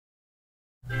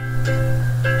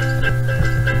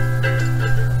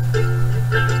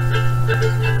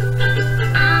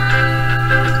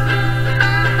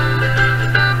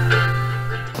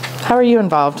you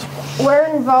involved? We're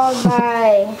involved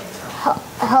by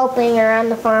helping around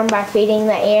the farm by feeding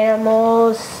the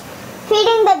animals.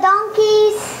 Feeding the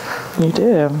donkeys. You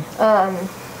do.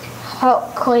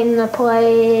 Help clean the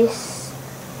place.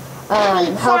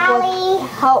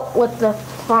 Help with the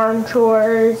farm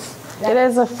chores. It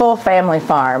is a full family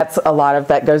farm. That's a lot of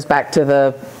that goes back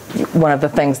to one of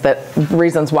the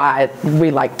reasons why we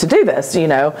like to do this, you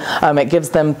know. It gives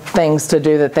them things to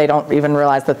do that they don't even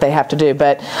realize that they have to do.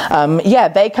 But yeah,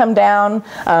 they come down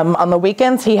on the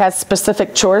weekends. He has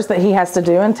specific chores that he has to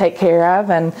do and take care of.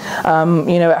 And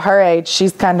you know, at her age,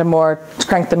 she's kind of more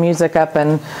crank the music up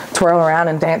and twirl around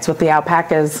and dance with the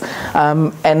alpacas.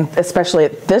 And especially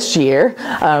this year,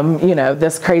 you know,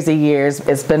 this crazy year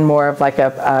it's been more of like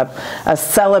a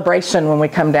celebration when we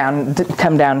come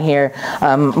down here.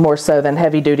 More so than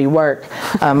heavy duty work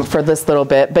for this little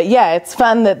bit. But yeah, it's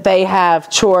fun that they have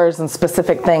chores and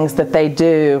specific things that they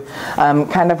do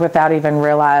kind of without even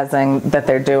realizing that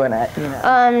they're doing it. You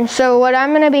know? So what I'm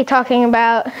going to be talking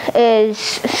about is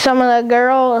some of the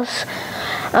girls.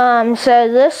 So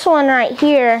this one right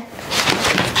here,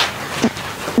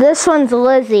 this one's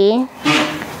Lizzie.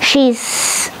 She's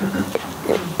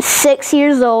 6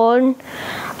 years old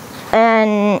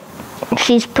and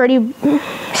she's pretty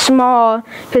small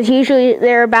because usually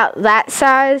they're about that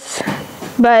size,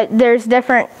 but there's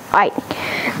different, like,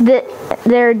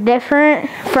 they're different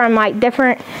from like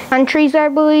different countries, I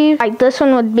believe. Like this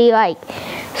one would be like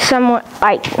somewhat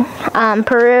like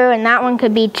Peru, and that one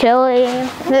could be Chile.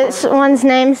 This one's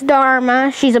name's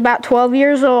Dharma. She's about 12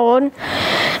 years old.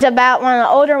 She's about one of the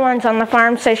older ones on the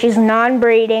farm, so she's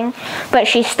non-breeding, but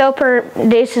she still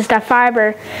produces the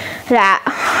fiber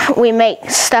that we make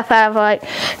stuff out of, like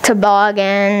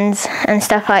toboggans and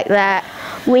stuff like that.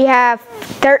 We have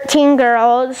 13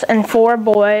 girls and 4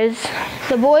 boys.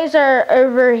 The boys are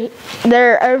over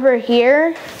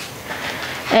here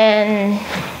and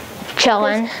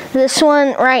chilling. This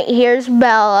one right here is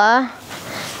Bella.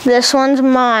 This one's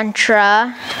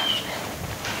Mantra.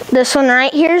 This one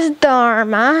right here is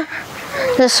Dharma.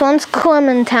 This one's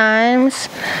Clementines.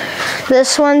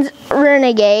 This one's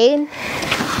Renegade.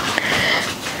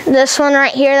 This one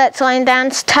right here that's laying down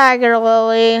is Tiger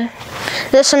Lily.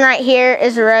 This one right here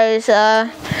is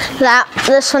Rosa.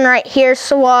 This one right here is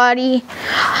Sawadi.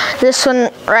 This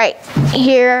one right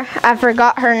here, I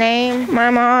forgot her name. My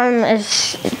mom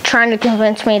is trying to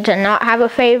convince me to not have a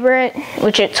favorite,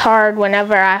 which it's hard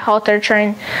whenever I halter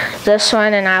train this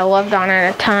one, and I loved on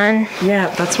it a ton.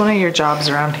 Yeah, that's one of your jobs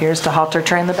around here is to halter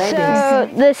train the babies. So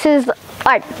this is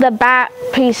like the back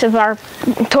piece of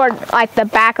toward like the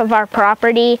back of our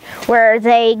property where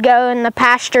they go in the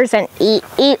pastures and eat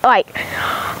like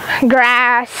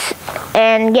grass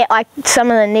and get like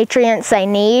some of the nutrients they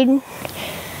need.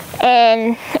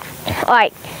 And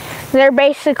like they're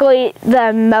basically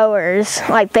the mowers,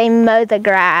 like they mow the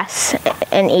grass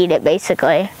and eat it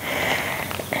basically.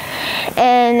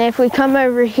 And if we come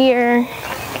over here,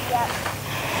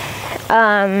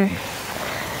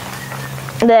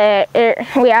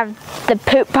 we have the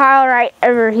poop pile right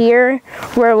over here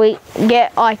where we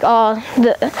get like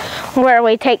where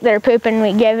we take their poop and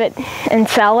we give it and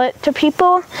sell it to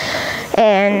people,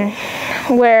 and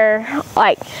where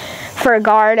like for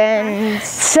gardens.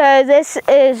 So this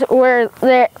is where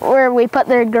we put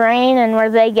their grain and where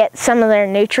they get some of their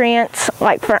nutrients.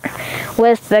 Like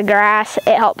with the grass,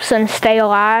 it helps them stay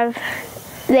alive.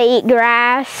 They eat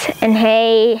grass and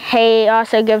hay. Hay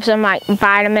also gives them like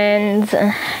vitamins.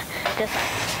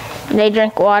 They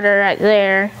drink water right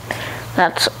there.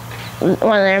 That's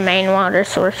one of their main water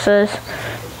sources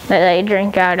that they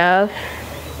drink out of.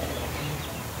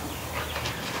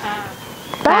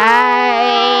 Bye.